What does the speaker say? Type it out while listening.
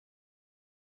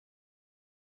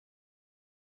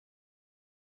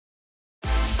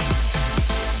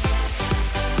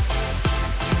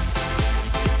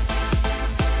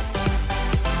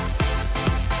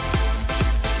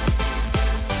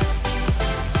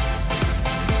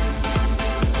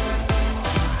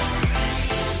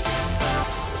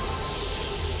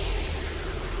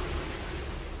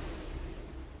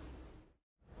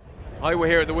Hi, we're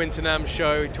here at the Winter NAMM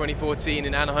Show 2014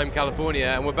 in Anaheim, California,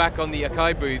 and we're back on the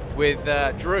Akai booth with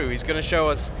Drew. He's going to show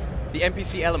us the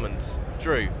MPC elements.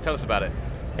 Drew, tell us about it.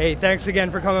 Hey, thanks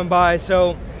again for coming by.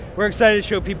 So we're excited to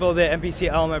show people the MPC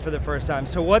element for the first time.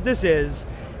 So what this is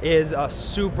a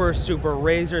super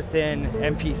razor thin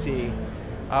MPC.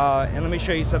 And let me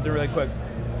show you something really quick.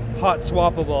 Hot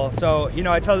swappable. So, you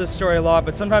know, I tell this story a lot,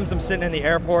 but sometimes I'm sitting in the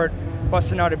airport,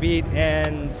 busting out a beat,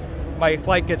 and my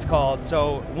flight gets called.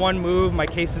 So one move, my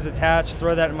case is attached,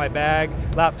 throw that in my bag,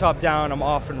 laptop down, I'm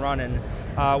off and running.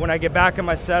 When I get back in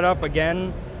my setup,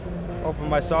 again, open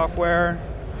my software,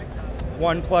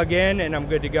 one plug in, and I'm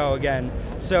good to go again.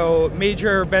 So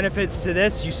major benefits to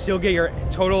this, you still get your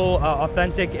total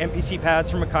authentic MPC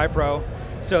pads from Akai Pro.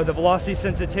 So the velocity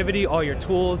sensitivity, all your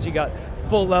tools, you got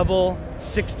full level,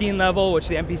 16 level, which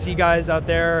the MPC guys out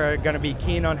there are going to be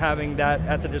keen on having that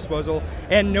at their disposal.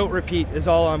 And note repeat is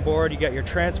all on board. You got your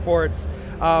transports.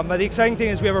 But the exciting thing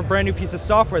is we have a brand new piece of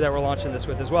software that we're launching this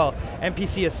with as well,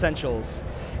 MPC Essentials.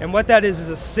 And what that is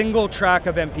a single track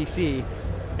of MPC.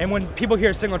 And when people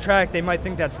hear single track, they might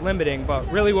think that's limiting,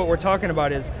 but really what we're talking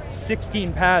about is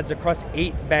 16 pads across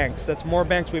 8 banks. That's more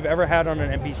banks we've ever had on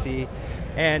an MPC.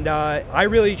 And I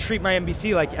really treat my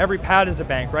MPC like every pad is a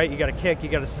bank, right? You got a kick, you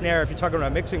got a snare. If you're talking about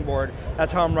a mixing board,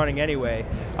 that's how I'm running anyway.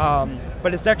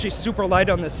 But it's actually super light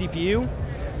on the CPU.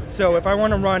 So if I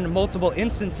want to run multiple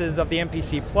instances of the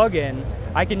MPC plugin,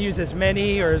 I can use as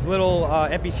many or as little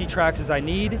MPC tracks as I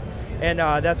need, and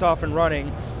that's off and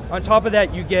running. On top of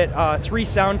that, you get 3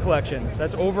 sound collections.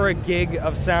 That's over a gig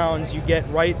of sounds you get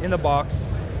right in the box.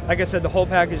 Like I said, the whole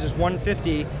package is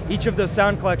 $150. Each of those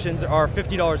sound collections are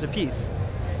 $50 a piece.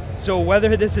 So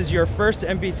whether this is your first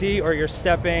MPC or you're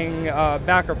stepping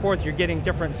back or forth, you're getting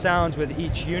different sounds with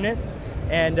each unit,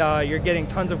 and you're getting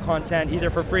tons of content either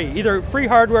for free, either free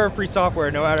hardware or free software,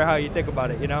 no matter how you think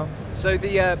about it, you know? So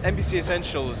the MPC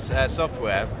Essentials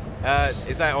software,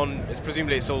 is that on,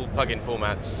 presumably it's all plugin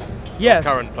formats? Yes.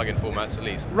 Current plugin formats at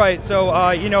least. Right,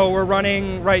 so you know, we're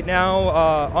running right now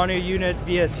on a unit,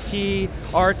 VST,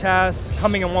 RTAS,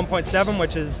 coming in 1.7,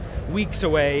 which is weeks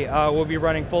away. We'll be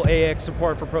running full AX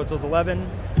support for Pro Tools 11,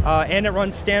 and it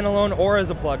runs standalone or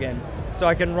as a plugin. So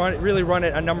I can really run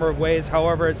it a number of ways,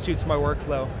 however it suits my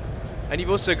workflow. And you've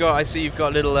also got, I see you've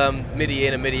got a little MIDI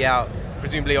in and MIDI out,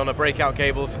 presumably on a breakout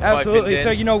cable for the Absolutely. 5-pin DIN.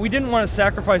 So, you know, we didn't want to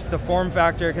sacrifice the form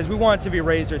factor because we want it to be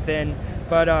razor thin,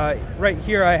 but right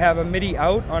here I have a MIDI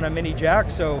out on a mini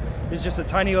jack, so it's just a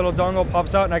tiny little dongle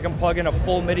pops out and I can plug in a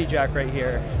full MIDI jack right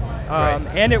here.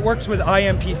 And it works with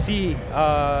IMPC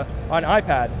on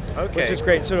iPad, which is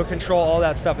great, so it'll control all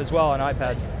that stuff as well on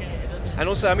iPad. And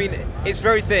also, I mean, it's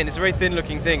very thin, it's a very thin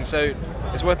looking thing, so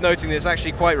it's worth noting that it's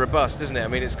actually quite robust, isn't it? I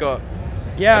mean, it's got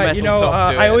you know,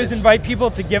 I always invite people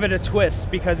to give it a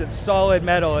twist because it's solid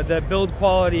metal. The build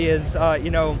quality is, you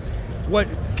know, what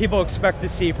people expect to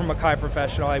see from a Akai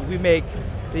professional. We make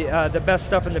the best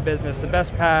stuff in the business, the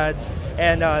best pads,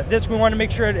 and this we want to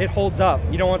make sure it holds up.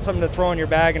 You don't want something to throw in your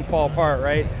bag and fall apart,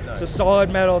 right? No. So solid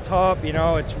metal top, you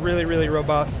know, it's really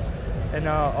robust. And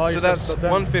all so that's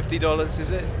 $150,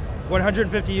 is it?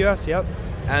 150 US, yep.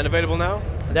 And available now?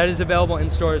 That is available in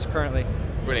stores currently.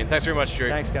 Brilliant, thanks very much, Drew.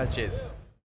 Thanks, guys. Cheers.